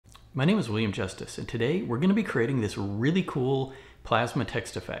My name is William Justice, and today we're going to be creating this really cool plasma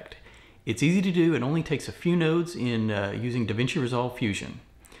text effect. It's easy to do. It only takes a few nodes in using Davinci Resolve Fusion.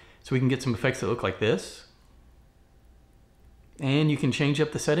 So we can get some effects that look like this. And you can change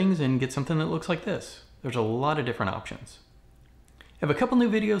up the settings and get something that looks like this. There's a lot of different options. I have a couple new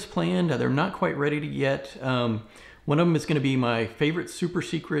videos planned. They're not quite ready yet. One of them is going to be my favorite super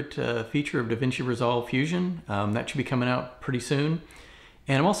secret feature of Davinci Resolve Fusion. That should be coming out pretty soon.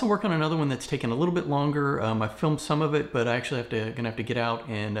 And I'm also working on another one that's taken a little bit longer. I filmed some of it, but I actually gonna have to get out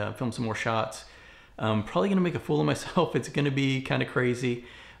and film some more shots. Probably gonna make a fool of myself. It's gonna be kind of crazy.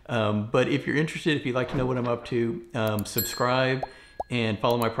 But if you're interested, if you'd like to know what I'm up to, subscribe and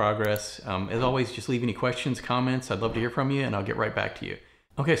follow my progress. As always, just leave any questions, comments. I'd love to hear from you, and I'll get right back to you.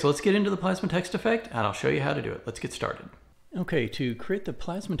 Okay, so let's get into the plasma text effect, and I'll show you how to do it. Let's get started. Okay, to create the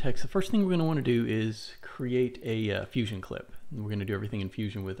plasma text, the first thing we're gonna wanna do is create a Fusion clip. We're going to do everything in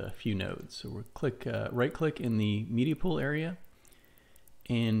Fusion with a few nodes. So we'll right click in the media pool area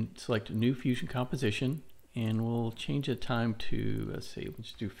and select new Fusion composition, and we'll change the time to, let's see, we'll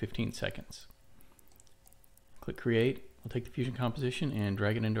just do 15 seconds. Click create. We'll take the Fusion composition and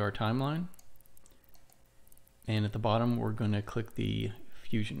drag it into our timeline. And at the bottom, we're going to click the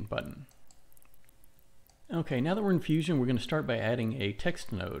Fusion button. Okay, now that we're in Fusion, we're going to start by adding a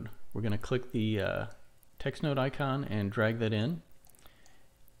text node. We're going to click the text node icon and drag that in,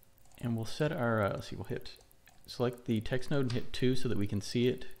 and we'll set our let's see, select the text node and hit 2 so that we can see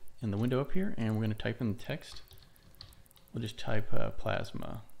it in the window up here, and we're going to type in the text. We'll just type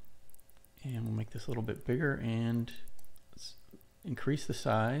plasma, and we'll make this a little bit bigger, and let's increase the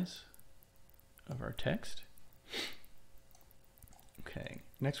size of our text. Okay,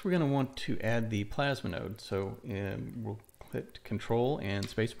 next we're going to want to add the plasma node, so we'll click Control and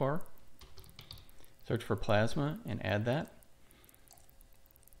spacebar. Search for plasma and add that.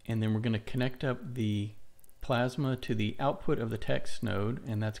 And then we're going to connect up the plasma to the output of the text node,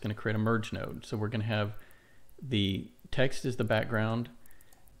 and that's going to create a merge node. So we're going to have the text is the background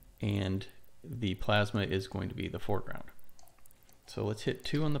and the plasma is going to be the foreground. So let's hit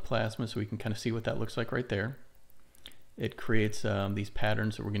 2 on the plasma so we can kind of see what that looks like right there. It creates these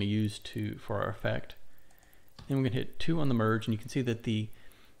patterns that we're going to use for our effect. Then we're going to hit 2 on the merge, and you can see that the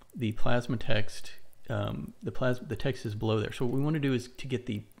plasma text the text is below there. So what we want to do is to get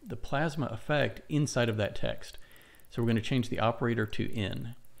the plasma effect inside of that text. So we're going to change the operator to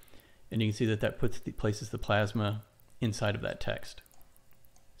in, and you can see that that places the plasma inside of that text.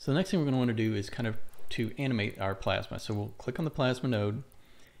 So the next thing we're going to want to do is kind of to animate our plasma. So we'll click on the plasma node,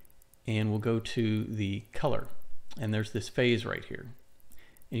 and we'll go to the color, and there's this phase right here.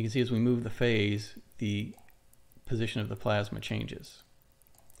 And you can see as we move the phase, the position of the plasma changes.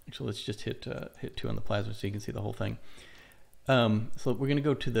 So let's just hit 2 on the plasma so you can see the whole thing. So we're going to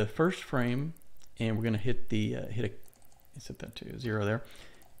go to the first frame, and we're going to hit set that to 0 there.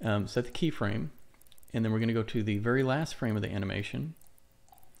 Set the keyframe, and then we're going to go to the very last frame of the animation,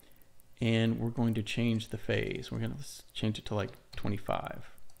 and we're going to change the phase. We're going to change it to like 25.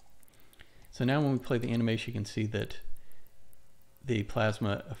 So now when we play the animation, you can see that the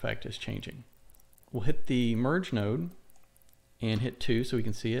plasma effect is changing. We'll hit the merge node and hit 2 so we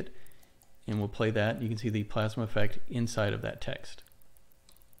can see it, and we'll play that. You can see the plasma effect inside of that text.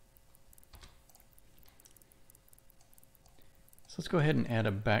 So let's go ahead and add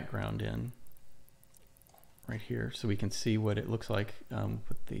a background in right here so we can see what it looks like.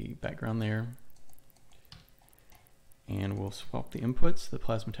 Put the background there, and we'll swap the inputs. The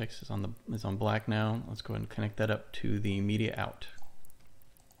plasma text is on black now. Let's go ahead and connect that up to the media out.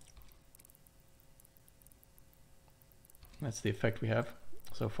 That's the effect we have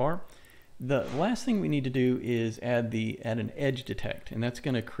so far. The last thing we need to do is add an edge detect, and that's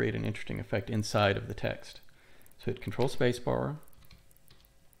going to create an interesting effect inside of the text. So hit Control Spacebar,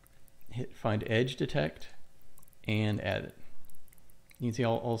 hit Find Edge Detect, and add it. You can see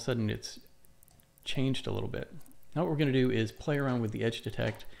all of a sudden it's changed a little bit. Now what we're going to do is play around with the edge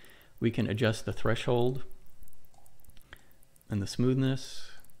detect. We can adjust the threshold and the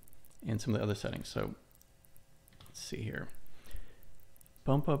smoothness and some of the other settings. So let's see here.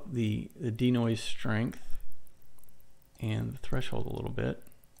 Bump up the denoise strength and the threshold a little bit.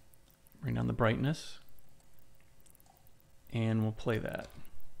 Bring down the brightness, and we'll play that.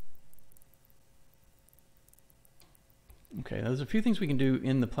 Okay, there's a few things we can do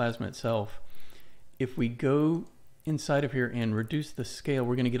in the plasma itself. If we go inside of here and reduce the scale,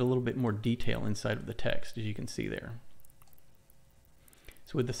 we're going to get a little bit more detail inside of the text, as you can see there.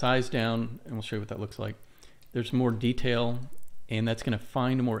 So with the size down, and we'll show you what that looks like, there's more detail, and that's going to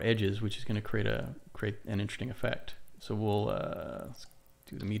find more edges, which is going to create an interesting effect. So we'll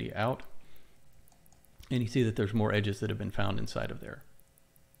do the media out. And you see that there's more edges that have been found inside of there.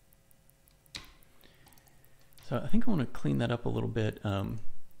 So I think I want to clean that up a little bit. I'm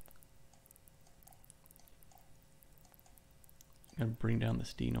going to bring down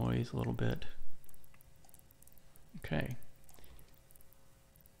this denoise a little bit. Okay.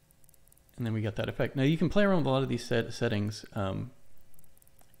 And then we got that effect. Now you can play around with a lot of these settings to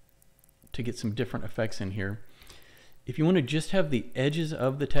get some different effects in here. If you want to just have the edges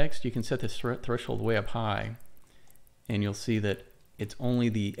of the text, you can set this threshold way up high, and you'll see that it's only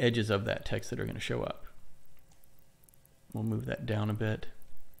the edges of that text that are going to show up. We'll move that down a bit.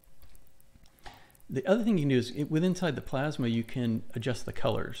 The other thing you can do is, inside the plasma, you can adjust the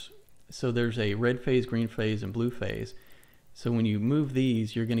colors. So there's a red phase, green phase, and blue phase. So when you move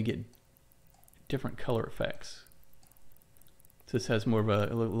these, you're going to get different color effects. So this has more of a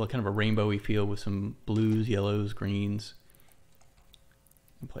kind of a rainbowy feel with some blues, yellows, greens.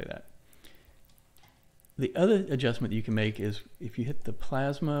 And play that. The other adjustment you can make is if you hit the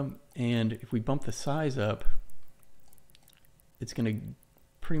plasma and if we bump the size up, it's going to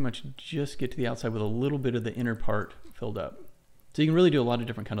pretty much just get to the outside with a little bit of the inner part filled up. So you can really do a lot of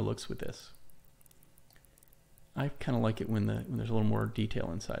different kind of looks with this. I kind of like it when there's a little more detail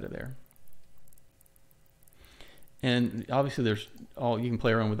inside of there. And obviously you can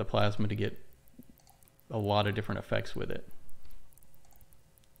play around with the plasma to get a lot of different effects with it,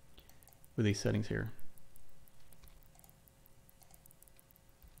 with these settings here.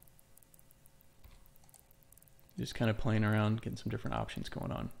 Just kind of playing around, getting some different options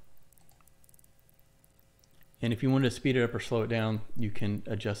going on. And if you wanted to speed it up or slow it down, you can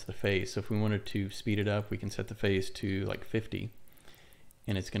adjust the phase. So if we wanted to speed it up, we can set the phase to like 50,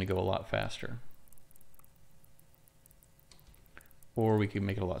 and it's going to go a lot faster. Or we could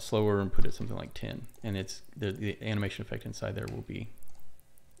make it a lot slower and put it something like 10, and it's the animation effect inside there will be,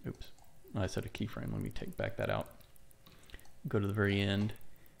 oops, I set a keyframe. Let me take back that out. Go to the very end,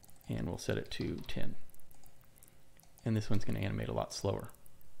 and we'll set it to 10. And this one's going to animate a lot slower.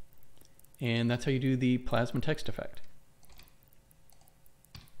 And that's how you do the plasma text effect.